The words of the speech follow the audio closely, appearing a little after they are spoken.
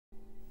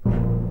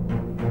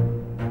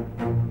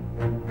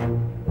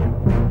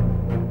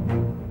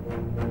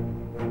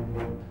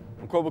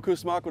Corporal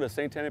Kusmak with the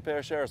St. Tammany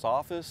Parish Sheriff's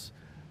Office.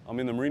 I'm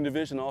in the Marine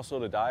Division, also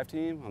the dive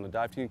team. I'm the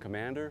dive team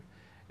commander.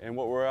 And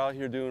what we're out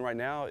here doing right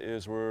now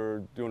is we're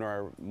doing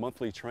our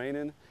monthly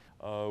training.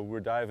 We're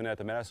diving at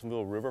the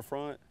Madisonville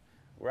riverfront.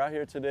 We're out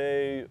here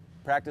today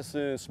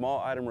practicing small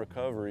item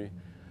recovery.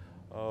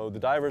 The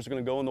divers are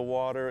going to go in the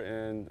water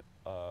and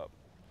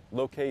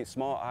locate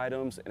small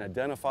items and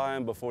identify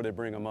them before they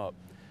bring them up.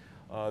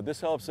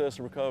 This helps us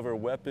recover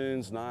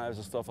weapons, knives,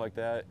 and stuff like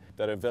that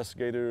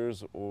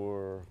investigators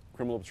or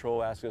criminal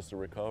patrol ask us to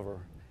recover.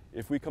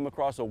 If we come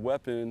across a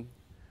weapon,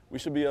 we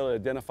should be able to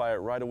identify it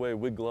right away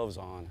with gloves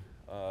on.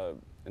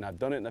 And I've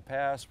done it in the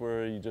past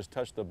where you just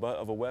touch the butt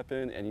of a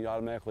weapon and you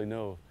automatically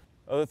know.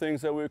 Other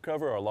things that we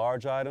recover are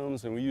large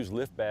items, and we use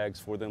lift bags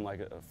for them,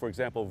 like, for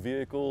example,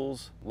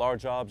 vehicles,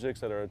 large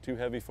objects that are too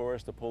heavy for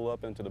us to pull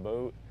up into the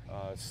boat,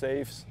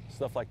 safes,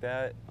 stuff like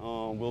that.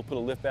 We'll put a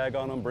lift bag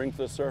on them, bring to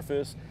the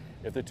surface.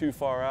 If they're too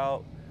far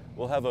out,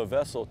 we'll have a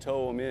vessel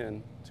tow them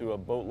in to a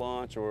boat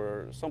launch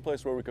or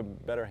someplace where we can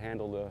better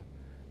handle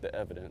the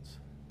evidence.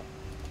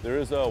 There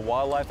is a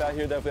wildlife out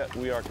here that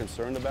we are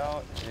concerned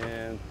about,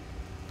 and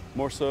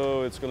more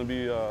so it's going to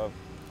be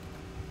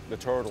the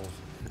turtles.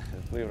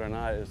 Believe it or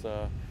not,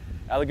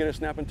 alligator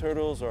snapping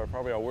turtles are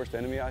probably our worst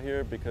enemy out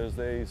here because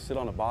they sit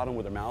on the bottom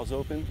with their mouths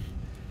open,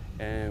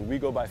 and we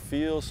go by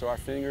feel, so our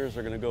fingers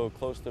are going to go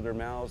close to their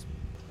mouths.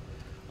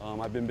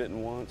 I've been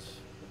bitten once.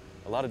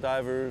 A lot of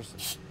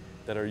divers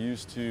that are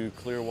used to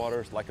clear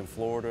waters, like in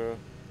Florida,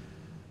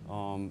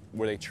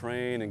 where they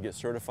train and get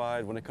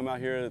certified, when they come out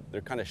here,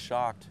 they're kind of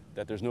shocked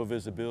that there's no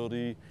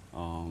visibility.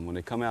 When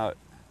they come out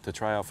to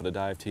try out for the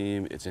dive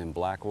team, it's in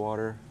black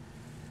water,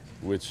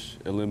 which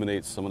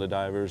eliminates some of the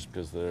divers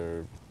because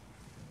they're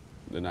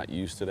not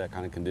used to that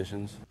kind of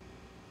conditions.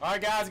 All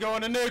right, guys,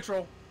 going to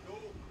neutral.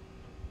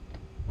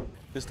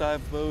 This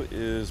dive boat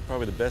is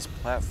probably the best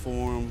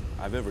platform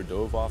I've ever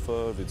dove off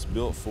of. It's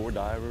built for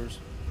divers.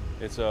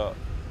 It's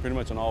pretty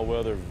much an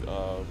all-weather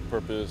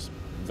purpose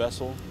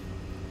vessel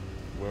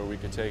where we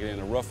can take it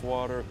into rough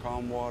water,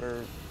 calm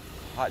water,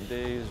 hot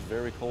days,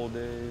 very cold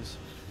days.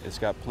 It's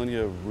got plenty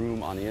of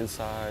room on the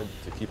inside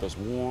to keep us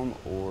warm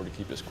or to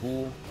keep us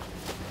cool.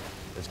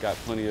 It's got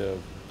plenty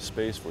of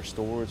space for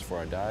storage for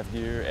our dive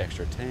gear,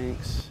 extra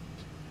tanks,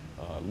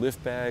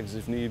 lift bags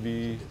if need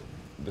be.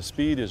 The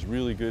speed is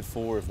really good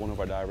for if one of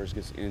our divers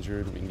gets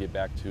injured, we can get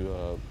back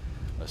to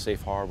a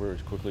safe harbor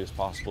as quickly as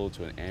possible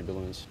to an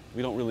ambulance.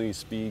 We don't really need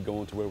speed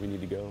going to where we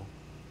need to go,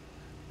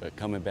 but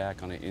coming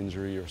back on an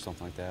injury or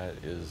something like that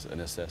is a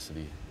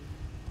necessity.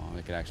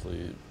 It can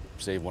actually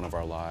save one of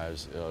our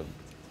lives,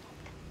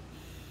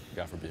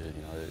 God forbid,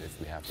 if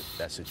we have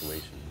that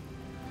situation.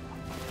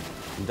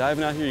 And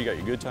diving out here, you got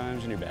your good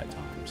times and your bad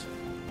times.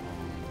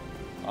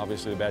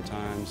 Obviously the bad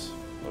times,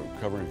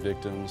 recovering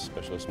victims,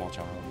 especially a small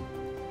child.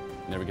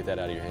 Never get that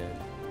out of your head.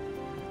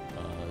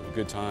 The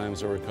good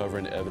times are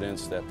recovering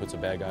evidence that puts a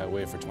bad guy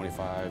away for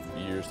 25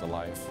 years to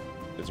life.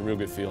 It's a real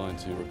good feeling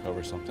to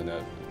recover something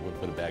that would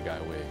put a bad guy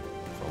away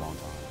for a long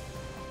time.